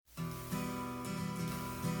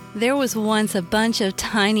There was once a bunch of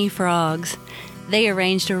tiny frogs. They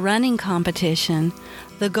arranged a running competition.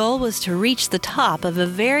 The goal was to reach the top of a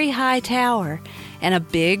very high tower, and a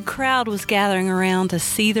big crowd was gathering around to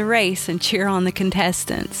see the race and cheer on the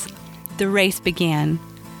contestants. The race began.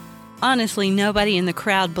 Honestly, nobody in the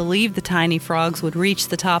crowd believed the tiny frogs would reach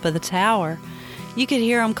the top of the tower. You could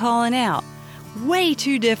hear them calling out, "Way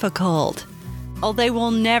too difficult! Oh, they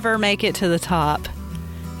will never make it to the top.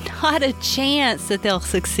 Not a chance that they'll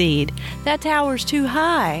succeed. That tower's too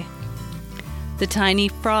high." The tiny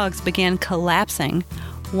frogs began collapsing,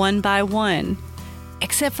 one by one,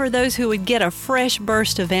 except for those who would get a fresh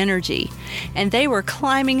burst of energy, and they were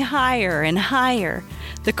climbing higher and higher.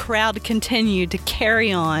 The crowd continued to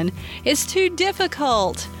carry on. "It's too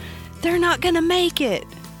difficult. They're not going to make it."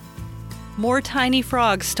 More tiny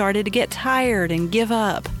frogs started to get tired and give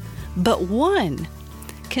up, but one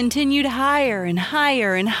continued higher and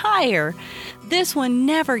higher and higher. This one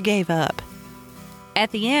never gave up.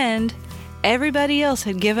 At the end, everybody else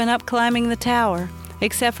had given up climbing the tower,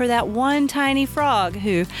 except for that one tiny frog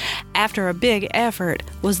who, after a big effort,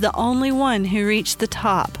 was the only one who reached the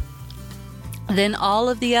top. Then all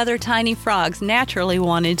of the other tiny frogs naturally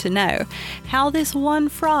wanted to know how this one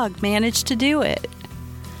frog managed to do it.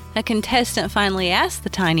 A contestant finally asked the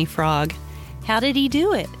tiny frog, "How did he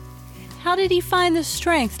do it? How did he find the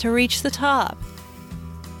strength to reach the top?"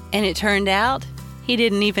 And it turned out he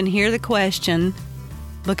didn't even hear the question,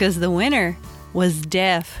 because the winner was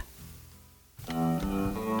deaf.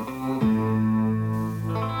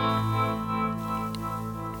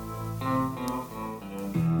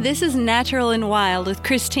 This is Natural and Wild with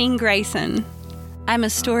Christine Grayson. I'm a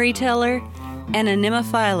storyteller and a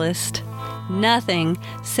nemophilist. Nothing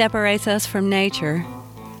separates us from nature.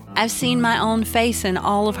 I've seen my own face in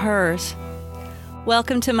all of hers.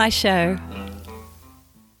 Welcome to my show.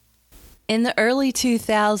 In the early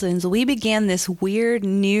 2000s, we began this weird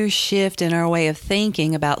new shift in our way of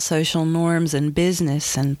thinking about social norms and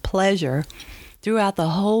business and pleasure throughout the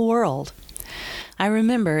whole world. I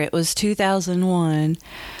remember it was 2001.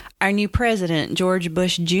 Our new president, George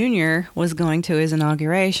Bush Jr., was going to his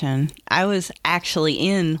inauguration. I was actually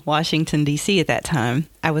in Washington, D.C. at that time.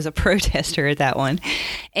 I was a protester at that one.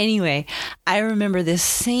 Anyway, I remember this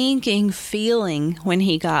sinking feeling when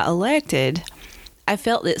he got elected. I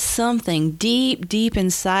felt that something deep, deep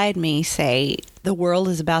inside me say, the world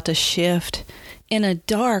is about to shift in a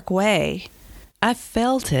dark way. I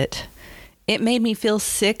felt it. It made me feel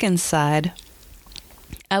sick inside.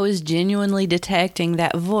 I was genuinely detecting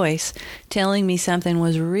that voice telling me something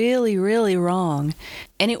was really, really wrong.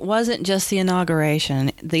 And it wasn't just the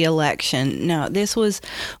inauguration, the election. No, this was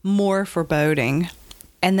more foreboding.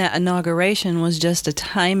 And that inauguration was just a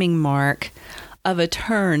timing mark of a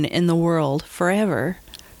turn in the world forever.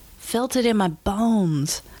 Felt it in my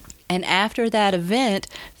bones. And after that event,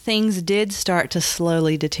 things did start to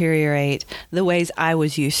slowly deteriorate the ways I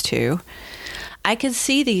was used to. I could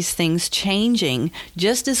see these things changing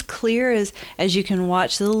just as clear as you can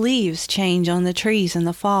watch the leaves change on the trees in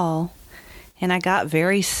the fall. And I got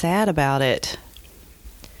very sad about it.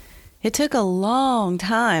 It took a long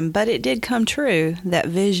time, but it did come true, that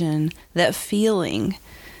vision, that feeling,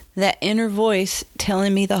 that inner voice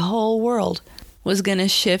telling me the whole world was going to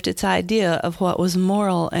shift its idea of what was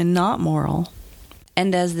moral and not moral.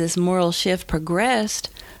 And as this moral shift progressed,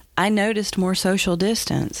 I noticed more social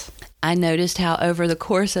distance. I noticed how over the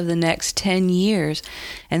course of the next 10 years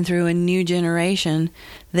and through a new generation,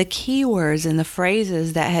 the keywords and the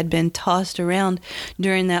phrases that had been tossed around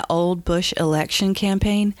during that old Bush election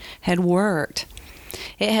campaign had worked.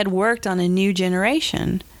 It had worked on a new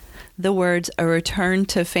generation. The words "a return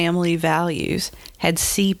to family values" had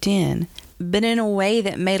seeped in, but in a way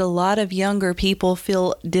that made a lot of younger people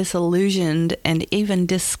feel disillusioned and even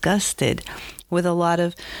disgusted with a lot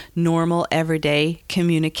of normal, everyday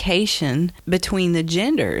communication between the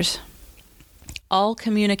genders. All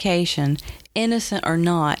communication, innocent or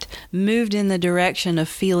not, moved in the direction of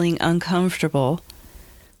feeling uncomfortable.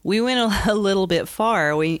 We went a little bit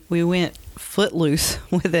far. We went footloose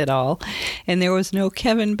with it all, and there was no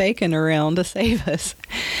Kevin Bacon around to save us.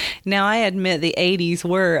 Now, I admit the 80s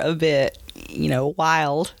were a bit,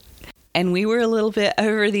 wild. And we were a little bit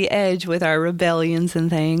over the edge with our rebellions and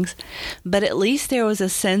things, but at least there was a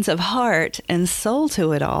sense of heart and soul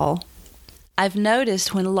to it all. I've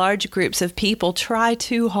noticed when large groups of people try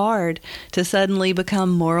too hard to suddenly become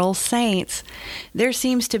moral saints, there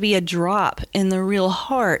seems to be a drop in the real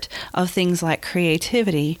heart of things like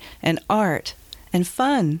creativity and art and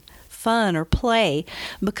fun. Fun or play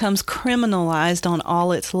becomes criminalized on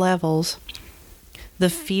all its levels. The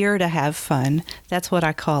fear to have fun, that's what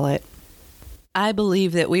I call it. I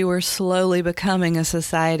believe that we were slowly becoming a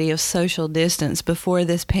society of social distance before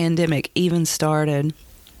this pandemic even started.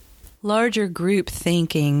 Larger group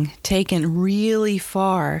thinking, taken really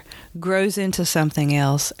far, grows into something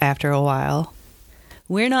else after a while.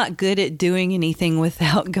 We're not good at doing anything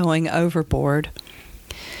without going overboard.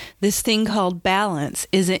 This thing called balance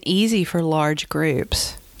isn't easy for large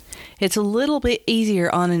groups. It's a little bit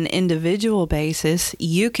easier on an individual basis.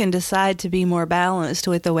 You can decide to be more balanced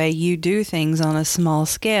with the way you do things on a small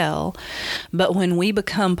scale. But when we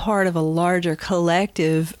become part of a larger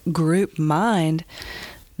collective group mind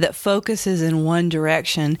that focuses in one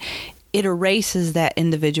direction, it erases that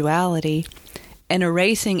individuality. And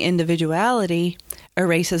erasing individuality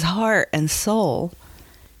erases heart and soul.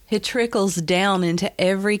 It trickles down into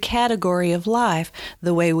every category of life,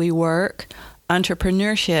 the way we work,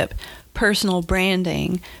 entrepreneurship, personal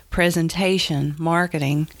branding, presentation,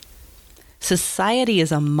 marketing. Society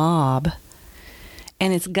is a mob,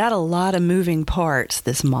 and it's got a lot of moving parts,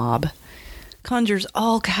 this mob. Conjures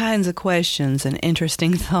all kinds of questions and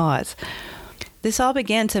interesting thoughts. This all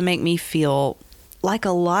began to make me feel like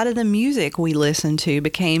a lot of the music we listened to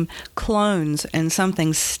became clones and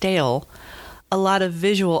something stale. A lot of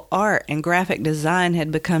visual art and graphic design had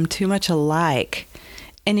become too much alike.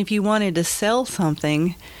 And if you wanted to sell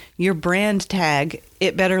something, your brand tag,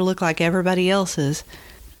 it better look like everybody else's.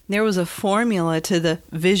 There was a formula to the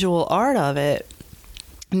visual art of it.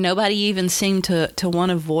 Nobody even seemed to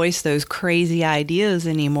want to voice those crazy ideas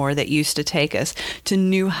anymore that used to take us to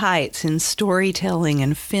new heights in storytelling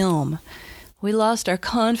and film. We lost our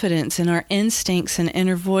confidence in our instincts and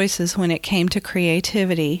inner voices when it came to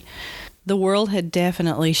creativity. The world had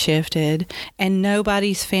definitely shifted, and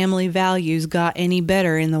nobody's family values got any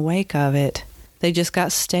better in the wake of it. They just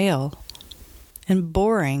got stale and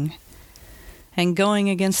boring. And going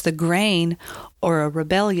against the grain, or a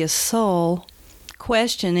rebellious soul,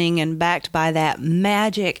 questioning and backed by that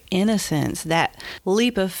magic innocence, that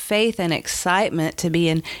leap of faith and excitement to be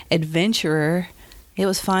an adventurer, it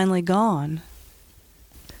was finally gone.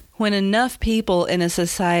 When enough people in a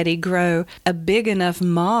society grow a big enough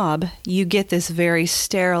mob, you get this very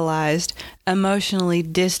sterilized, emotionally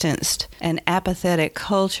distanced, and apathetic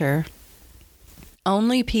culture.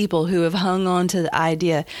 Only people who have hung on to the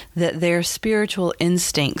idea that their spiritual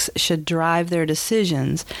instincts should drive their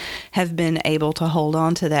decisions have been able to hold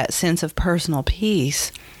on to that sense of personal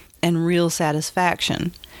peace and real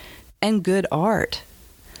satisfaction and good art.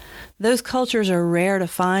 Those cultures are rare to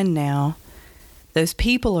find now. Those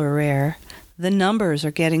people are rare. The numbers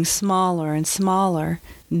are getting smaller and smaller,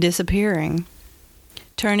 disappearing,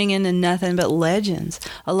 turning into nothing but legends.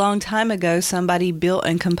 A long time ago, somebody built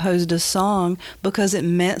and composed a song because it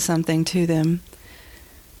meant something to them.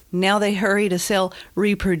 Now they hurry to sell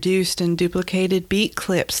reproduced and duplicated beat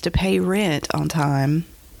clips to pay rent on time.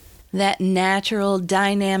 That natural,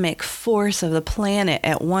 dynamic force of the planet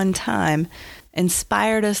at one time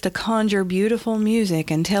inspired us to conjure beautiful music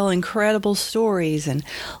and tell incredible stories and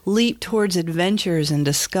leap towards adventures and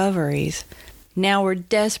discoveries. Now we're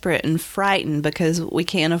desperate and frightened because we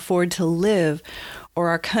can't afford to live, or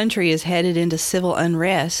our country is headed into civil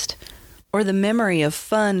unrest, or the memory of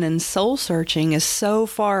fun and soul-searching is so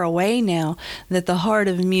far away now that the heart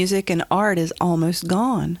of music and art is almost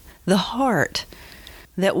gone. The heart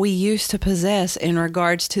that we used to possess in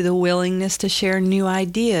regards to the willingness to share new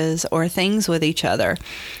ideas or things with each other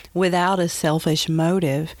without a selfish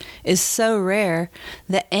motive is so rare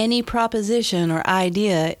that any proposition or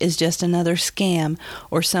idea is just another scam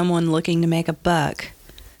or someone looking to make a buck.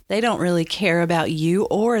 They don't really care about you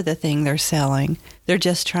or the thing they're selling. They're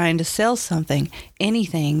just trying to sell something,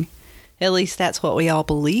 anything. At least that's what we all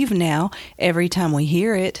believe now every time we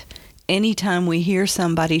hear it. Anytime we hear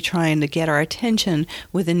somebody trying to get our attention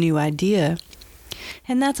with a new idea.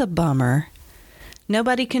 And that's a bummer.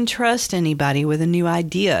 Nobody can trust anybody with a new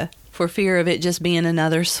idea for fear of it just being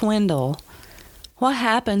another swindle. What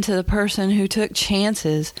happened to the person who took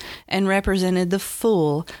chances and represented the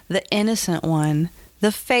fool, the innocent one,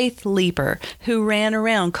 the faith leaper who ran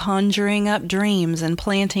around conjuring up dreams and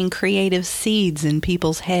planting creative seeds in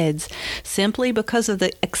people's heads simply because of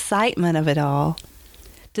the excitement of it all?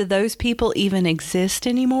 Do those people even exist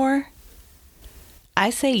anymore?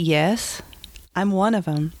 I say yes. I'm one of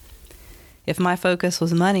them. If my focus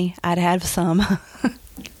was money, I'd have some.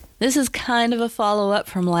 This is kind of a follow-up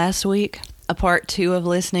from last week, a part 2 of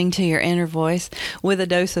listening to your inner voice with a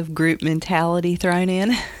dose of group mentality thrown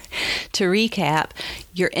in. To recap,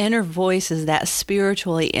 your inner voice is that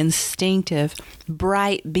spiritually instinctive,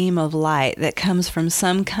 bright beam of light that comes from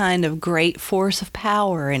some kind of great force of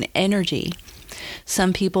power and energy.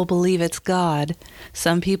 Some people believe it's God.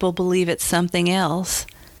 Some people believe it's something else.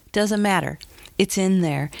 Doesn't matter. It's in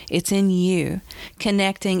there. It's in you,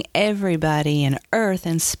 connecting everybody in earth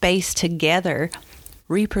and space together,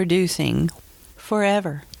 reproducing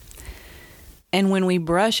forever. And when we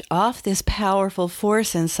brush off this powerful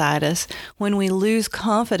force inside us, when we lose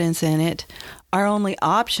confidence in it, our only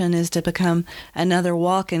option is to become another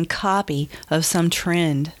walking copy of some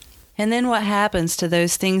trend. And then what happens to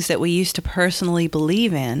those things that we used to personally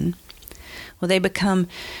believe in? Well, they become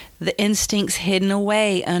the instincts hidden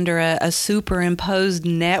away under a superimposed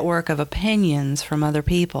network of opinions from other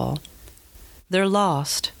people. They're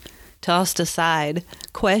lost, tossed aside,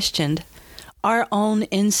 questioned. Our own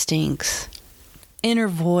instincts, inner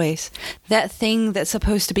voice, that thing that's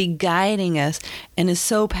supposed to be guiding us and is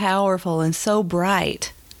so powerful and so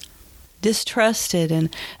bright, distrusted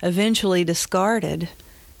and eventually discarded.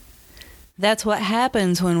 That's what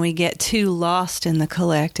happens when we get too lost in the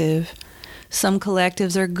collective. Some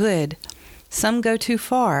collectives are good. Some go too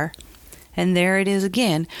far. And there it is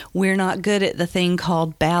again. We're not good at the thing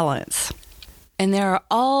called balance. And there are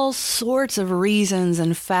all sorts of reasons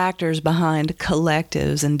and factors behind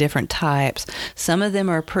collectives and different types. Some of them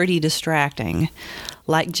are pretty distracting,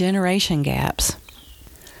 like generation gaps.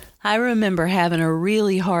 I remember having a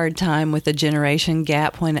really hard time with the generation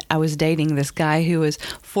gap when I was dating this guy who was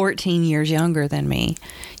 14 years younger than me.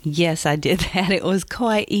 Yes, I did that. It was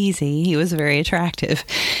quite easy. He was very attractive.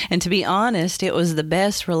 And to be honest, it was the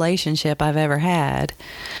best relationship I've ever had.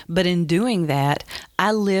 But in doing that,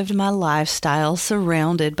 I lived my lifestyle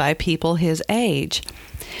surrounded by people his age.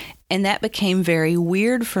 And that became very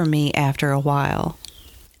weird for me after a while.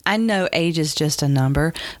 I know age is just a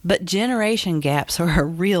number, but generation gaps are a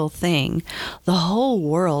real thing. The whole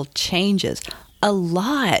world changes a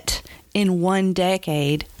lot in one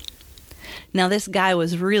decade. Now, this guy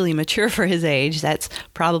was really mature for his age. That's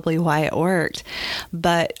probably why it worked.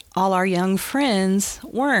 But all our young friends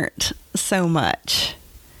weren't so much.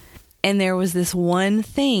 And there was this one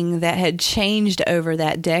thing that had changed over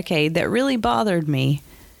that decade that really bothered me.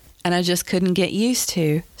 And I just couldn't get used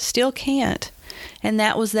to. Still can't. And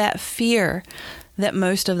that was that fear that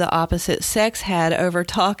most of the opposite sex had over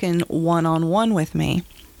talking one-on-one with me.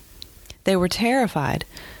 They were terrified.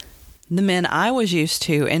 The men I was used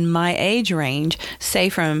to in my age range, say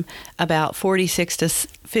from about 46 to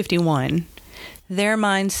 51, their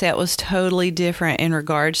mindset was totally different in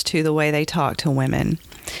regards to the way they talked to women.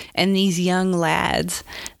 And these young lads,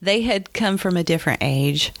 they had come from a different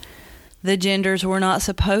age. The genders were not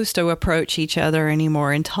supposed to approach each other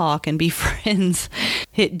anymore and talk and be friends.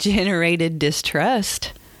 It generated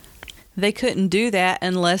distrust. They couldn't do that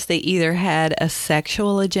unless they either had a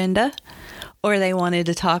sexual agenda or they wanted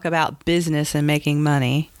to talk about business and making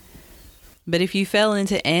money. But if you fell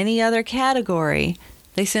into any other category,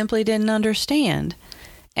 they simply didn't understand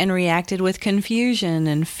and reacted with confusion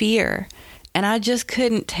and fear. And I just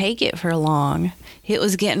couldn't take it for long. It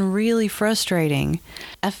was getting really frustrating.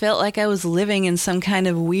 I felt like I was living in some kind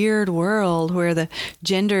of weird world where the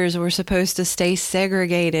genders were supposed to stay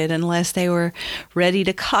segregated unless they were ready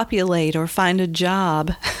to copulate or find a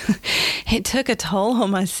job. It took a toll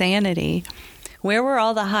on my sanity. Where were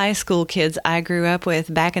all the high school kids I grew up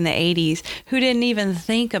with back in the 80s who didn't even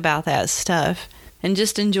think about that stuff and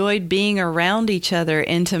just enjoyed being around each other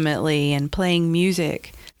intimately and playing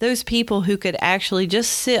music? Those people who could actually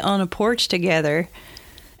just sit on a porch together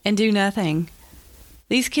and do nothing.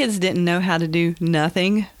 These kids didn't know how to do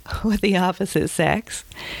nothing with the opposite sex.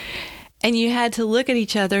 And you had to look at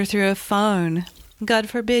each other through a phone. God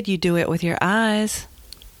forbid you do it with your eyes.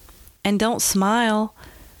 And don't smile.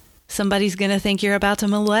 Somebody's going to think you're about to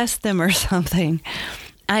molest them or something.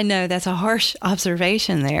 I know that's a harsh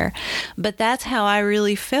observation there, but that's how I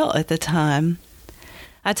really felt at the time.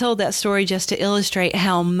 I told that story just to illustrate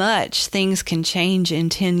how much things can change in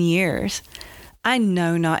 10 years. I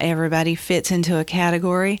know not everybody fits into a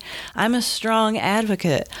category. I'm a strong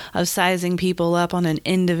advocate of sizing people up on an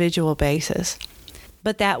individual basis.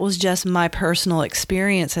 But that was just my personal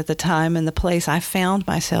experience at the time and the place I found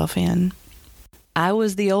myself in. I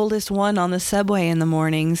was the oldest one on the subway in the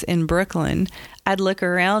mornings in Brooklyn. I'd look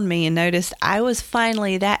around me and notice I was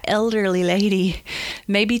finally that elderly lady.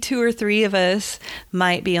 Maybe 2 or 3 of us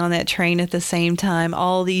might be on that train at the same time.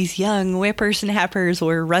 All these young whippersnappers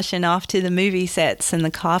were rushing off to the movie sets and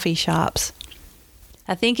the coffee shops.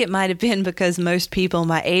 I think it might have been because most people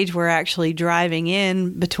my age were actually driving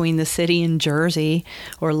in between the city and Jersey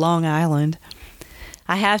or Long Island.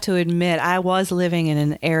 I have to admit, I was living in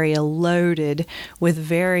an area loaded with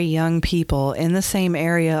very young people in the same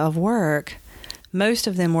area of work. Most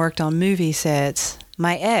of them worked on movie sets.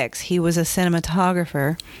 my ex, he was a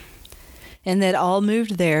cinematographer, and they'd all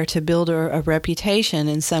moved there to build a reputation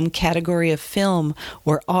in some category of film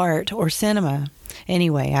or art or cinema.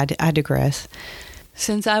 Anyway, I digress.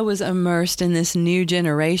 Since I was immersed in this new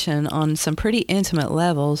generation on some pretty intimate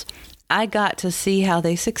levels, I got to see how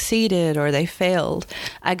they succeeded or they failed.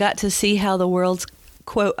 I got to see how the world's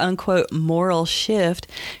quote-unquote moral shift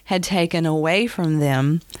had taken away from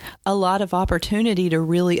them a lot of opportunity to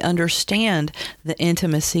really understand the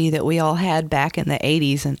intimacy that we all had back in the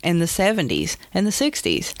 80s and the 70s and the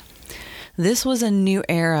 60s. This was a new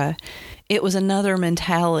era. It was another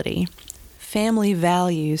mentality. Family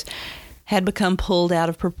values had become pulled out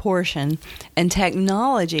of proportion, and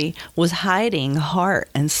technology was hiding heart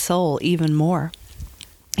and soul even more.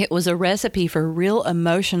 It was a recipe for real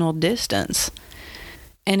emotional distance.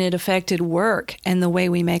 And it affected work and the way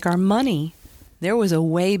we make our money. There was a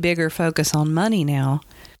way bigger focus on money now.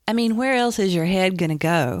 I mean, where else is your head going to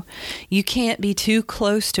go? You can't be too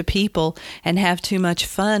close to people and have too much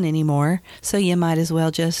fun anymore, so you might as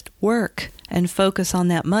well just work and focus on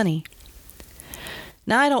that money.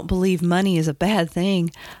 Now, I don't believe money is a bad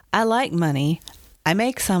thing. I like money. I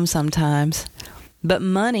make some sometimes. But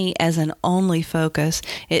money as an only focus,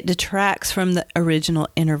 it detracts from the original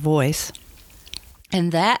inner voice.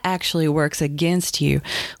 And that actually works against you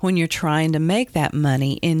when you're trying to make that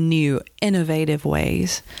money in new, innovative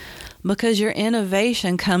ways. Because your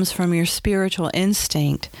innovation comes from your spiritual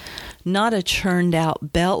instinct, not a churned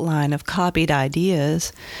out beltline of copied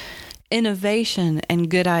ideas. Innovation and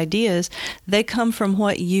good ideas, they come from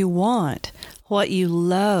what you want, what you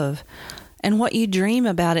love, and what you dream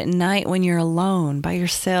about at night when you're alone by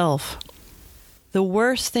yourself. The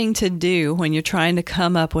worst thing to do when you're trying to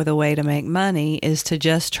come up with a way to make money is to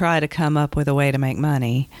just try to come up with a way to make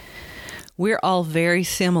money. We're all very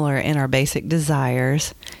similar in our basic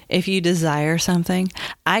desires. If you desire something,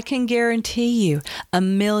 I can guarantee you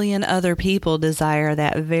 1 million other people desire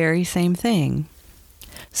that very same thing.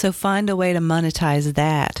 So find a way to monetize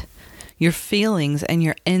that, your feelings and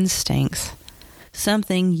your instincts,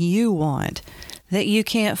 something you want that you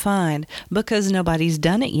can't find because nobody's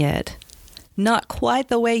done it yet. Not quite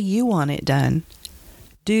the way you want it done.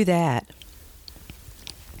 Do that.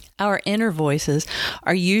 Our inner voices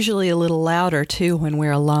are usually a little louder too when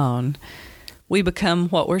we're alone. We become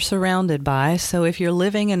what we're surrounded by, so if you're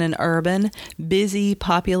living in an urban, busy,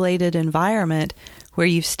 populated environment where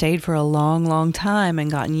you've stayed for a long, long time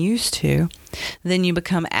and gotten used to, then you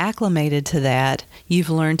become acclimated to that. You've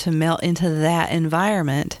learned to melt into that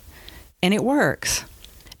environment, and it works.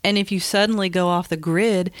 And if you suddenly go off the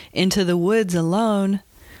grid into the woods alone,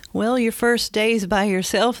 well, your first days by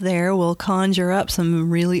yourself there will conjure up some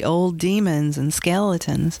really old demons and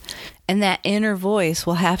skeletons. And that inner voice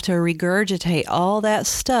will have to regurgitate all that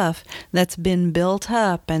stuff that's been built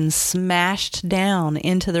up and smashed down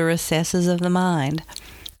into the recesses of the mind.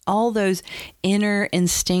 All those inner,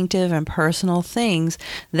 instinctive, and personal things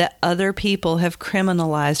that other people have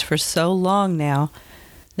criminalized for so long now,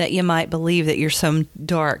 that you might believe that you're some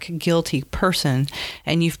dark, guilty person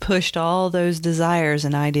and you've pushed all those desires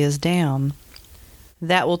and ideas down.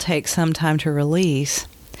 That will take some time to release.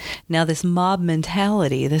 Now, this mob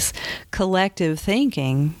mentality, this collective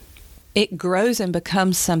thinking, it grows and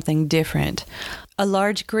becomes something different. A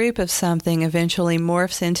large group of something eventually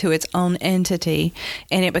morphs into its own entity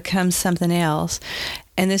and it becomes something else.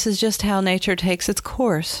 And this is just how nature takes its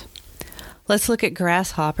course. Let's look at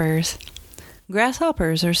grasshoppers.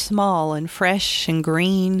 Grasshoppers are small and fresh and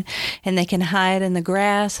green, and they can hide in the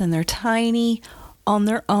grass, and they're tiny on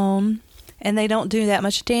their own, and they don't do that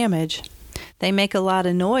much damage. They make a lot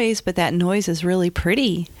of noise, but that noise is really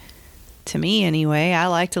pretty. To me, anyway. I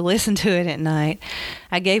like to listen to it at night.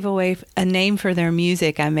 I gave away a name for their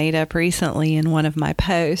music I made up recently in one of my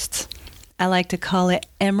posts. I like to call it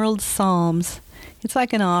Emerald Psalms. It's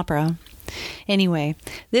like an opera. Anyway,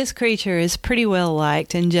 this creature is pretty well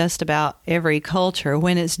liked in just about every culture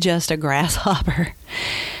when it's just a grasshopper.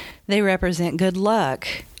 They represent good luck,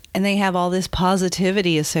 and they have all this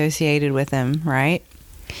positivity associated with them, right?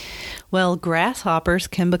 Well, grasshoppers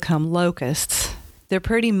can become locusts. They're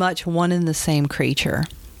pretty much one and the same creature.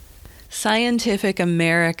 Scientific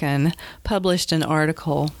American published an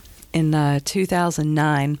article in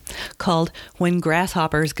 2009 called When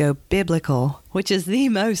Grasshoppers Go Biblical, which is the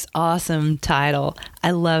most awesome title.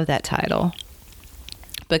 I love that title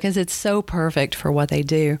because it's so perfect for what they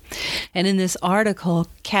do. And in this article,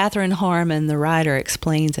 Catherine Harmon, the writer,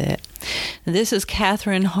 explains it. This is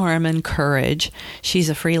Catherine Harmon Courage. She's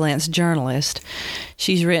a freelance journalist.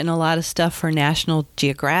 She's written a lot of stuff for National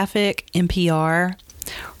Geographic, NPR.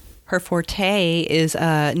 Her forte is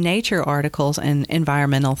nature articles and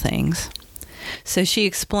environmental things. So she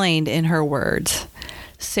explained in her words,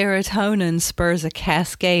 serotonin spurs a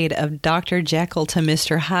cascade of Dr. Jekyll to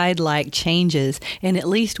Mr. Hyde-like changes in at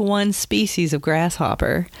least one species of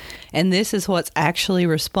grasshopper, and this is what's actually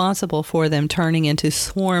responsible for them turning into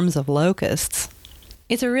swarms of locusts.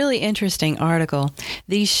 It's a really interesting article.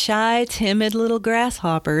 These shy, timid little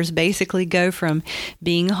grasshoppers basically go from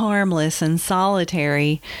being harmless and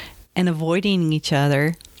solitary and avoiding each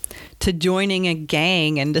other to joining a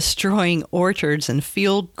gang and destroying orchards and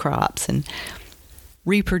field crops and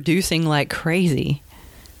reproducing like crazy.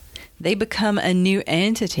 They become a new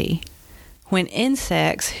entity. When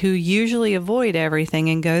insects, who usually avoid everything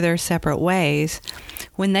and go their separate ways,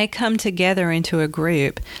 when they come together into a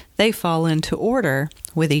group, they fall into order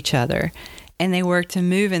with each other, and they work to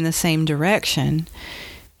move in the same direction,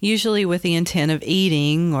 usually with the intent of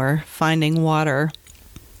eating or finding water,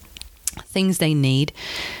 things they need.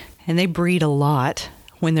 And they breed a lot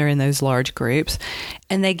when they're in those large groups,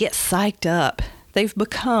 and they get psyched up. They've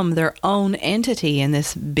become their own entity in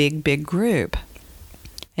this big, big group.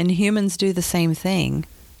 And humans do the same thing.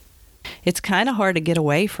 It's kind of hard to get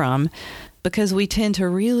away from because we tend to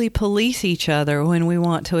really police each other when we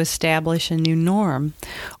want to establish a new norm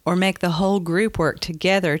or make the whole group work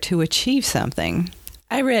together to achieve something.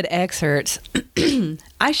 I read excerpts.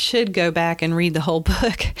 I should go back and read the whole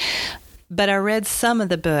book, but I read some of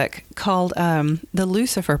the book called The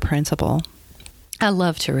Lucifer Principle. I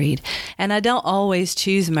love to read, and I don't always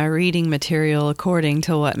choose my reading material according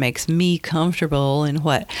to what makes me comfortable and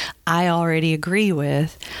what I already agree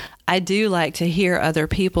with. I do like to hear other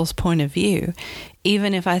people's point of view,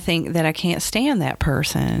 even if I think that I can't stand that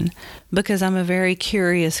person, because I'm a very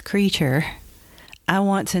curious creature. I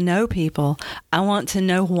want to know people. I want to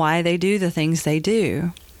know why they do the things they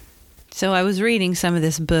do. So I was reading some of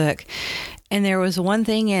this book, and there was one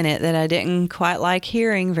thing in it that I didn't quite like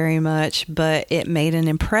hearing very much, but it made an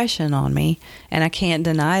impression on me, and I can't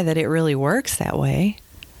deny that it really works that way.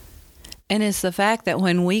 And it's the fact that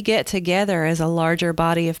when we get together as a larger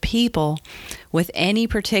body of people with any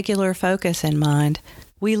particular focus in mind,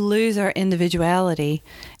 we lose our individuality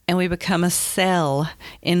and we become a cell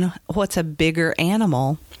in what's a bigger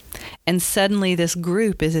animal. And suddenly this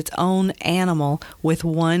group is its own animal with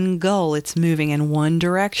one goal. It's moving in one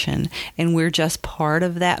direction, and we're just part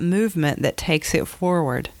of that movement that takes it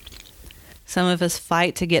forward. Some of us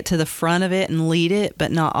fight to get to the front of it and lead it,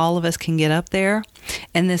 but not all of us can get up there.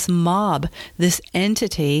 And this mob, this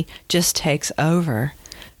entity, just takes over,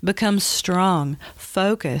 becomes strong,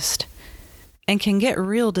 focused, and can get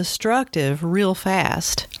real destructive real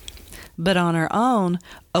fast. But on our own,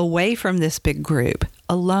 away from this big group,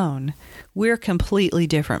 alone, we're completely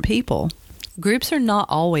different people. Groups are not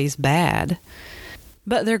always bad,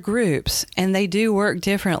 but they're groups, and they do work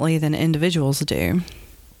differently than individuals do.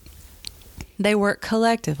 They work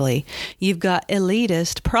collectively. You've got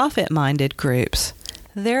elitist, profit-minded groups.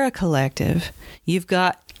 They're a collective. You've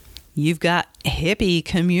got hippie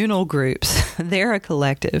communal groups. They're a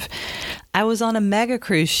collective. I was on a mega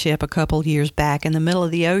cruise ship a couple years back in the middle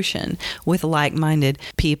of the ocean with like-minded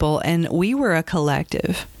people, and we were a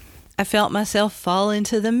collective. I felt myself fall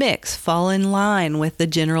into the mix, fall in line with the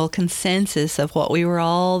general consensus of what we were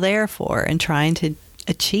all there for and trying to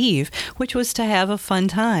achieve, which was to have a fun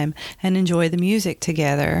time and enjoy the music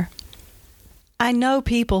together. I know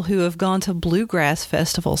people who have gone to bluegrass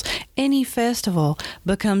festivals. Any festival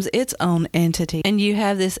becomes its own entity, and you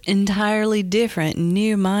have this entirely different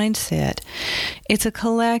new mindset. It's a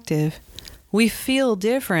collective. We feel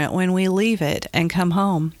different when we leave it and come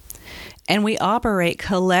home. And we operate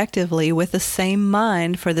collectively with the same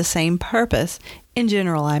mind for the same purpose. In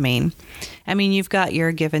general, I mean, you've got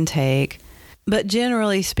your give and take. But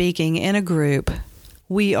generally speaking, in a group,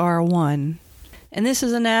 we are one. And this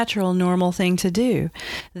is a natural, normal thing to do.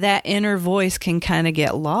 That inner voice can kind of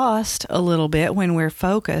get lost a little bit when we're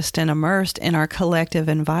focused and immersed in our collective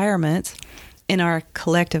environments, in our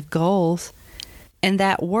collective goals. And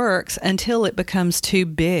that works until it becomes too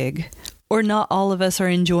big, or not all of us are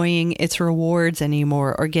enjoying its rewards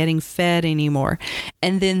anymore or getting fed anymore.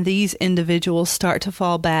 And then these individuals start to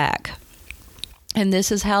fall back. And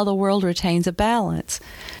this is how the world retains a balance.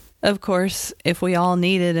 Of course, if we all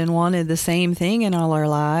needed and wanted the same thing in all our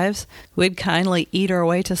lives, we'd kindly eat our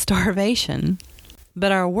way to starvation.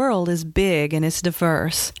 But our world is big and it's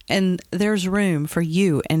diverse, and there's room for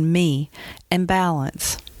you and me and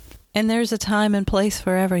balance. And there's a time and place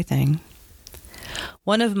for everything.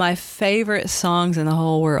 One of my favorite songs in the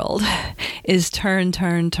whole world is Turn,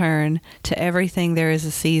 Turn, Turn to Everything There Is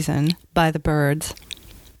a Season by the Byrds.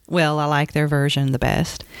 Well, I like their version the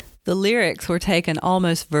best. The lyrics were taken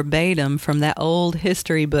almost verbatim from that old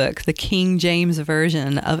history book, the King James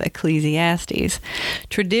Version of Ecclesiastes,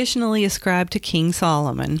 traditionally ascribed to King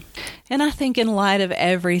Solomon. And I think in light of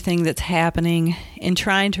everything that's happening, in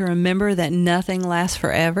trying to remember that nothing lasts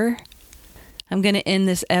forever, I'm going to end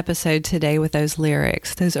this episode today with those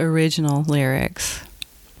lyrics, those original lyrics.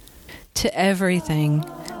 To everything,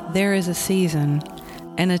 there is a season,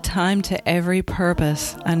 and a time to every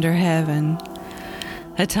purpose under heaven.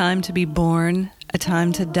 A time to be born, a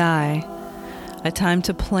time to die, a time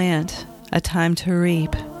to plant, a time to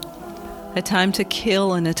reap, a time to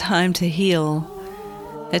kill and a time to heal,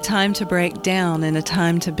 a time to break down and a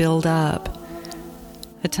time to build up,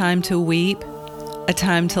 a time to weep, a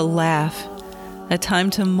time to laugh, a time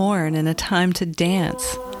to mourn and a time to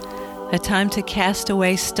dance, a time to cast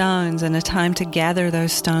away stones and a time to gather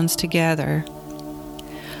those stones together,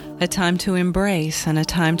 a time to embrace and a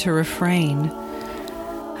time to refrain,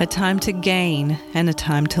 a time to gain and a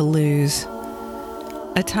time to lose,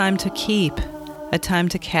 a time to keep, a time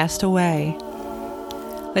to cast away,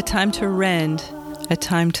 a time to rend, a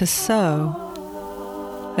time to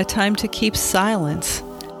sow, a time to keep silence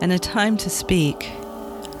and a time to speak,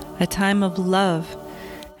 a time of love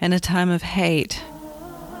and a time of hate,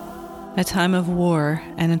 a time of war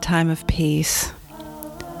and a time of peace.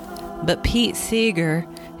 But Pete Seeger,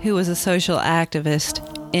 who was a social activist,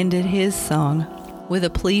 ended his song with a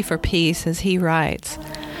plea for peace as he writes,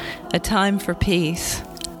 "A time for peace.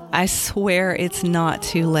 I swear it's not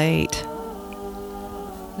too late."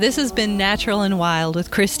 This has been Natural and Wild with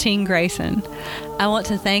Christine Grayson. I want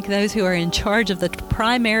to thank those who are in charge of the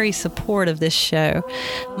primary support of this show.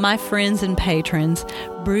 My friends and patrons,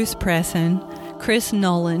 Bruce Presson, Chris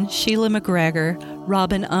Nolan, Sheila McGregor,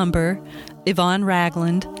 Robin Umber, Yvonne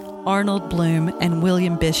Ragland, Arnold Bloom, and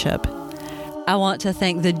William Bishop. I want to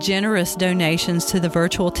thank the generous donations to the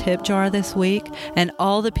virtual tip jar this week and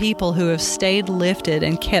all the people who have stayed lifted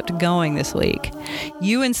and kept going this week.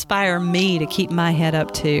 You inspire me to keep my head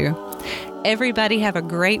up too. Everybody have a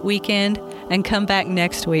great weekend and come back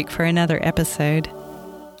next week for another episode.